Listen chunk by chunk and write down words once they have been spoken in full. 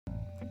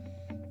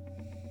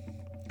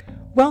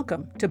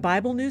Welcome to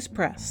Bible News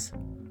Press.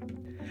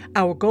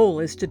 Our goal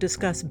is to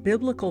discuss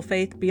biblical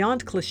faith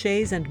beyond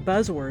cliches and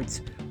buzzwords,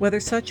 whether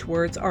such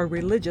words are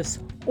religious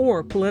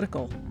or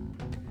political.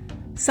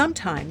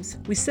 Sometimes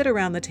we sit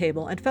around the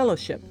table and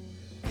fellowship.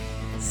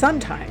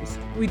 Sometimes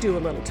we do a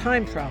little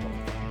time travel.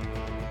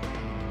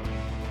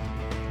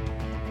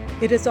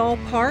 It is all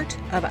part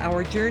of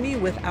our journey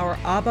with our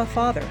Abba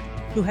Father,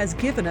 who has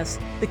given us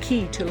the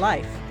key to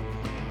life.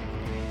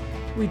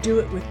 We do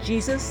it with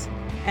Jesus,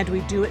 and we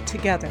do it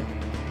together.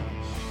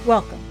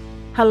 Welcome.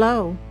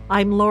 Hello,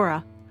 I'm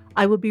Laura.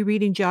 I will be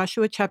reading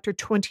Joshua chapter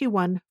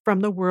 21 from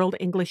the World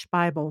English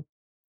Bible.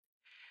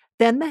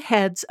 Then the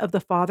heads of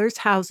the fathers'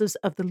 houses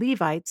of the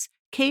Levites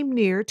came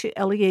near to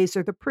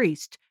Eleazar the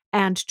priest,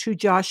 and to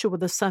Joshua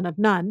the son of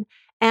Nun,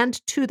 and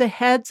to the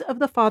heads of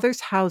the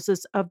fathers'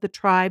 houses of the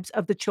tribes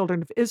of the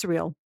children of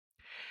Israel.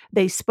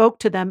 They spoke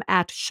to them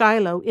at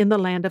Shiloh in the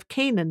land of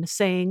Canaan,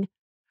 saying,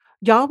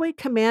 Yahweh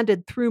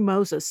commanded through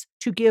Moses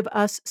to give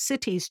us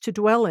cities to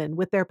dwell in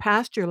with their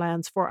pasture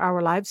lands for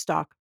our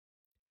livestock.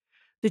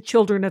 The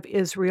children of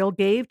Israel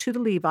gave to the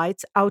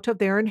Levites out of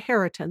their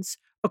inheritance,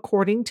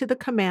 according to the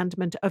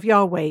commandment of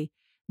Yahweh,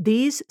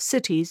 these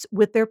cities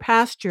with their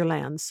pasture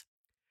lands.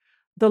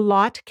 The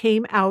lot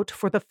came out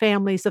for the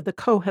families of the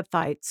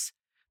Kohathites.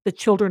 The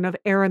children of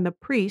Aaron the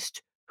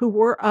priest, who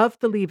were of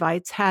the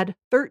Levites, had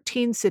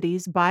 13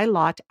 cities by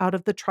lot out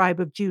of the tribe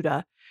of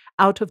Judah,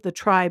 out of the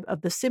tribe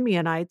of the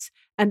Simeonites,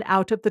 and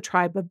out of the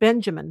tribe of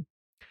Benjamin.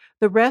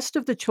 The rest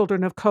of the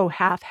children of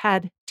Kohath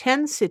had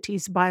 10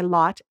 cities by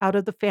lot out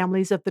of the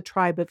families of the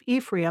tribe of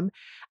Ephraim,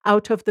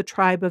 out of the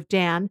tribe of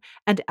Dan,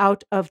 and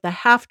out of the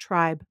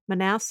half-tribe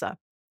Manasseh.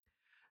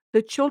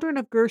 The children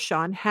of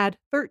Gershon had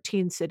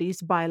 13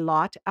 cities by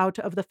lot out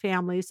of the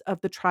families of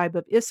the tribe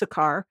of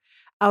Issachar,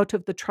 out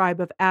of the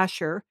tribe of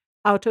Asher,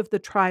 out of the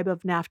tribe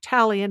of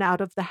Naphtali, and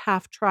out of the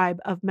half-tribe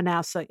of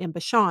Manasseh in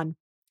Bashan.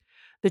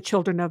 The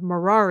children of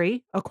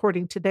Merari,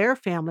 according to their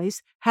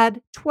families,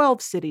 had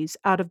 12 cities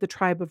out of the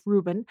tribe of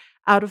Reuben,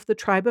 out of the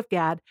tribe of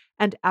Gad,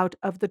 and out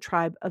of the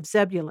tribe of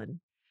Zebulun.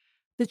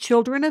 The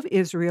children of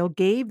Israel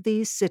gave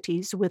these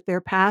cities with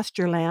their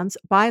pasture lands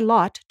by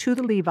lot to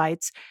the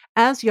Levites,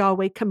 as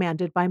Yahweh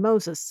commanded by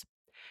Moses.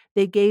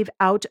 They gave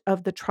out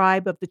of the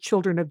tribe of the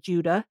children of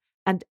Judah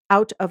and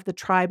out of the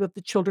tribe of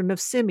the children of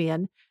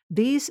Simeon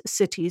these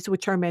cities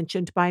which are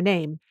mentioned by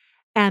name.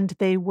 And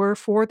they were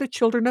for the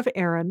children of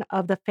Aaron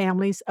of the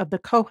families of the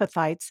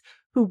Kohathites,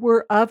 who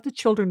were of the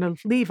children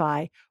of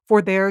Levi,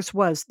 for theirs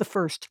was the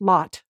first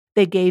lot.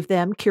 They gave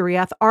them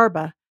Kiriath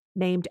Arba,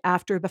 named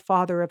after the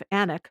father of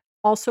Anak,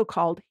 also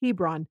called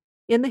Hebron,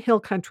 in the hill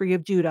country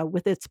of Judah,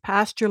 with its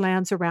pasture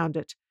lands around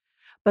it.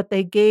 But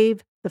they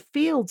gave the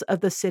fields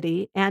of the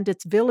city and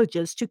its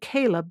villages to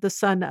Caleb the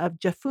son of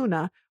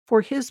Jephunneh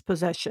for his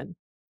possession.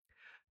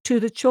 To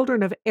the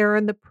children of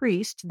Aaron the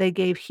priest they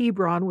gave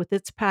Hebron with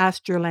its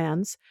pasture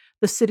lands,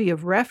 the city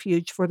of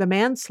refuge for the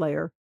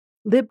manslayer,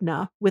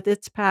 Libnah with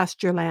its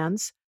pasture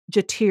lands,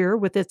 Jatir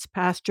with its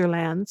pasture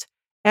lands,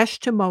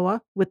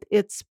 Eshtemoa with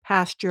its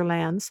pasture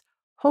lands,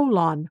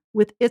 Holon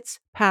with its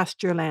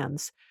pasture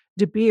lands,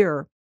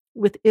 Debir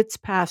with its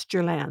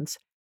pasture lands,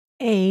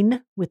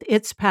 Ain with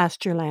its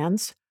pasture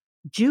lands,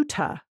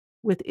 Juttah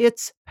with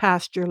its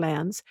pasture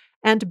lands,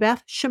 and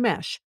Beth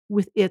Shemesh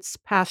with its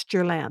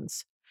pasture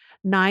lands.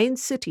 9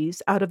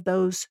 cities out of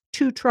those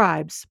 2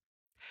 tribes.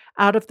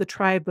 Out of the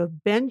tribe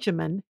of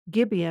Benjamin,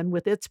 Gibeon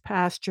with its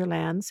pasture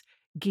lands,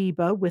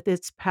 Geba with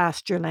its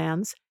pasture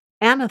lands,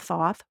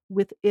 Anathoth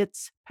with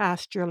its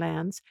pasture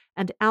lands,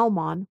 and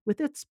Almon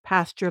with its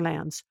pasture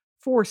lands,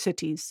 4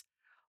 cities.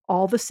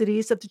 All the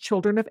cities of the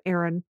children of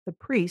Aaron, the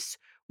priests,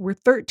 were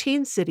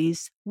 13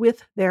 cities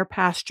with their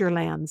pasture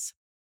lands.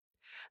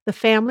 The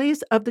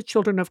families of the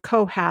children of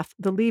Kohath,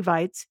 the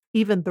Levites,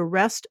 even the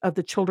rest of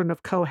the children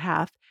of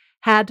Kohath,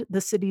 had the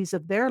cities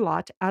of their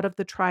lot out of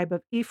the tribe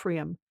of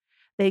Ephraim.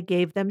 They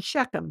gave them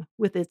Shechem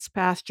with its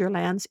pasture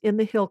lands in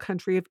the hill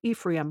country of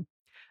Ephraim,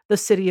 the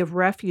city of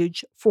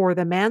refuge for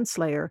the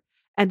manslayer,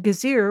 and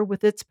Gezer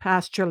with its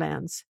pasture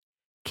lands,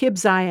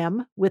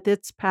 Kibzaim with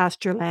its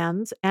pasture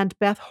lands, and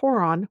Beth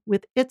Horon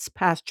with its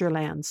pasture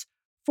lands,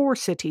 4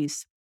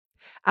 cities.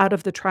 Out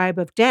of the tribe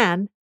of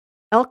Dan,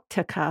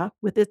 Eltekeh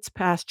with its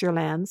pasture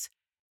lands,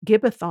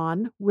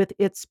 Gibbethon with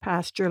its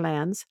pasture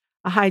lands,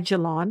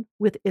 Ahijalon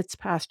with its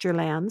pasture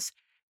lands,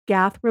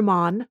 Gath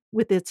Rimmon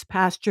with its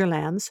pasture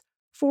lands,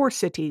 4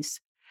 cities.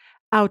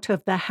 Out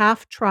of the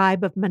half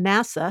tribe of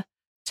Manasseh,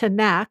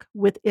 Tanakh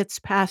with its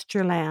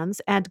pasture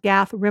lands, and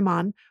Gath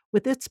Rimmon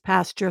with its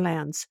pasture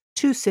lands,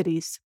 2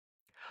 cities.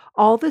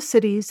 All the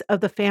cities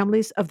of the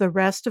families of the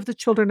rest of the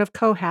children of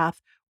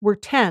Kohath were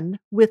 10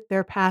 with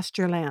their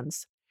pasture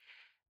lands.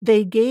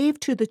 They gave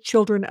to the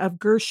children of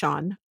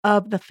Gershon,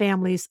 of the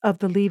families of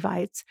the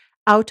Levites,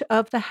 out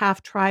of the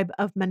half tribe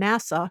of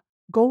Manasseh,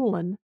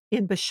 Golan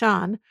in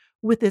Bashan,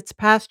 with its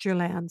pasture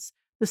lands,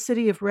 the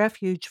city of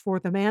refuge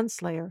for the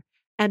manslayer,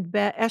 and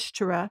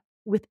Be'eshterah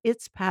with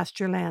its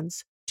pasture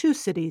lands, 2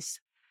 cities.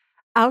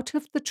 Out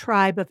of the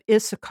tribe of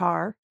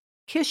Issachar,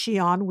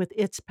 Kishion with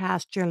its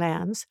pasture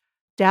lands,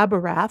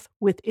 Daberath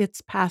with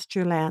its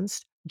pasture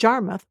lands,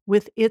 Jarmuth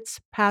with its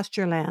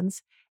pasture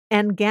lands,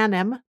 and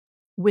Ganem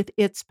with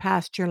its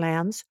pasture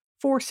lands,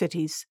 4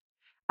 cities.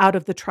 Out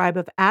of the tribe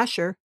of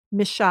Asher,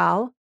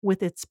 Mishal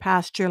with its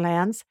pasture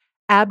lands,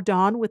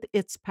 Abdon with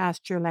its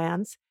pasture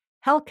lands,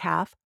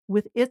 Helkath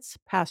with its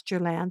pasture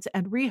lands,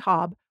 and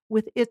Rehob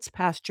with its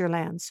pasture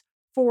lands,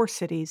 4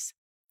 cities.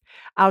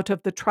 Out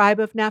of the tribe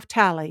of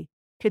Naphtali,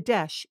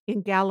 Kadesh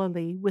in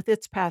Galilee with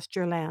its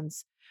pasture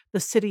lands, the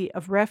city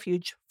of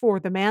refuge for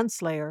the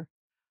manslayer,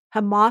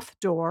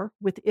 Hamath-dor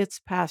with its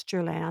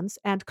pasture lands,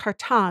 and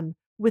Kartan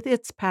with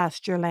its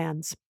pasture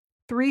lands,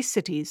 3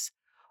 cities.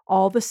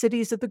 All the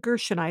cities of the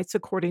Gershonites,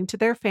 according to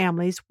their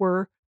families,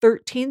 were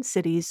 13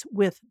 cities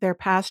with their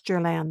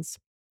pasture lands.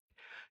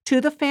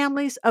 To the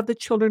families of the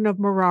children of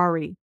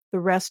Merari, the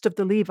rest of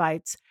the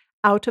Levites,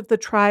 out of the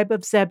tribe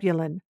of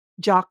Zebulun,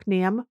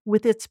 Jokneam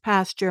with its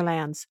pasture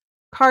lands,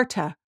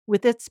 Karta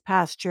with its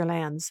pasture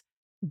lands,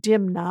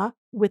 Dimnah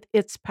with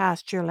its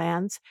pasture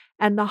lands,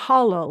 and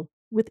Nahalol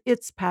with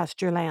its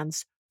pasture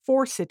lands,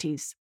 4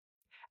 cities.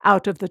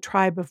 Out of the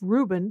tribe of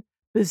Reuben,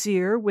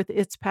 Bezir with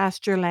its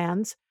pasture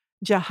lands,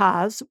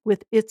 Jahaz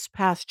with its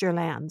pasture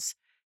lands,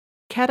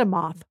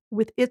 Kedemoth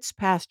with its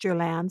pasture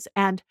lands,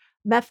 and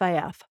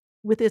Mephaeth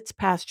with its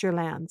pasture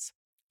lands,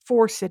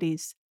 4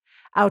 cities.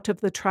 Out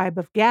of the tribe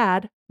of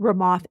Gad,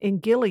 Ramoth in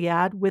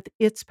Gilead with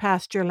its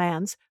pasture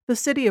lands, the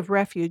city of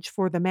refuge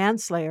for the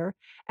manslayer,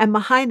 and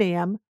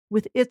Mahanaim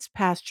with its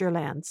pasture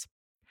lands.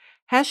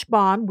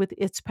 Heshbon with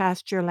its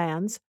pasture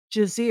lands,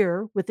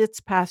 Jazer with its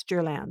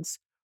pasture lands,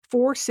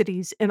 4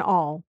 cities in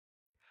all.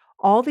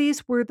 All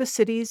these were the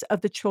cities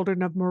of the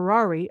children of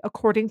Merari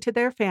according to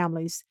their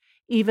families,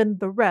 even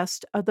the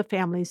rest of the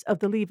families of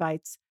the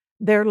Levites.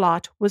 Their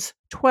lot was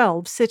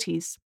 12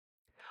 cities.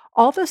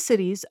 All the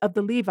cities of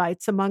the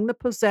Levites among the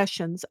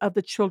possessions of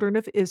the children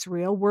of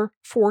Israel were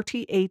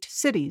 48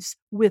 cities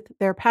with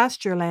their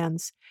pasture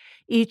lands.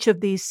 Each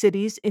of these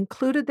cities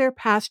included their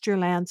pasture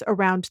lands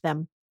around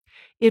them.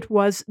 It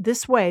was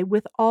this way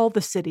with all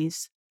the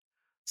cities.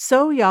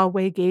 So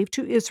Yahweh gave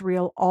to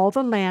Israel all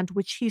the land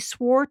which he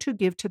swore to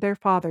give to their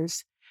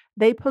fathers.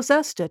 They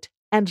possessed it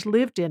and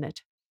lived in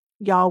it.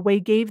 Yahweh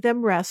gave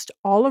them rest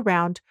all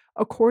around,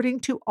 according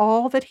to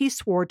all that he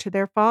swore to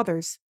their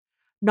fathers.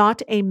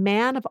 Not a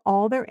man of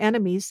all their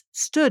enemies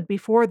stood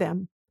before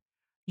them.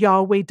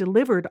 Yahweh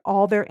delivered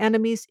all their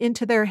enemies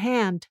into their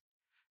hand.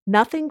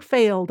 Nothing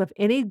failed of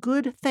any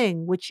good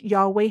thing which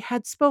Yahweh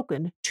had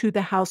spoken to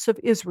the house of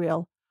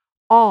Israel.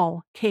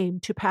 All came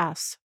to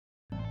pass.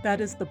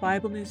 That is the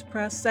Bible News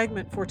Press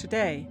segment for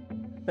today,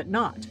 but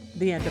not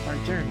the end of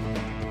our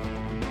journey.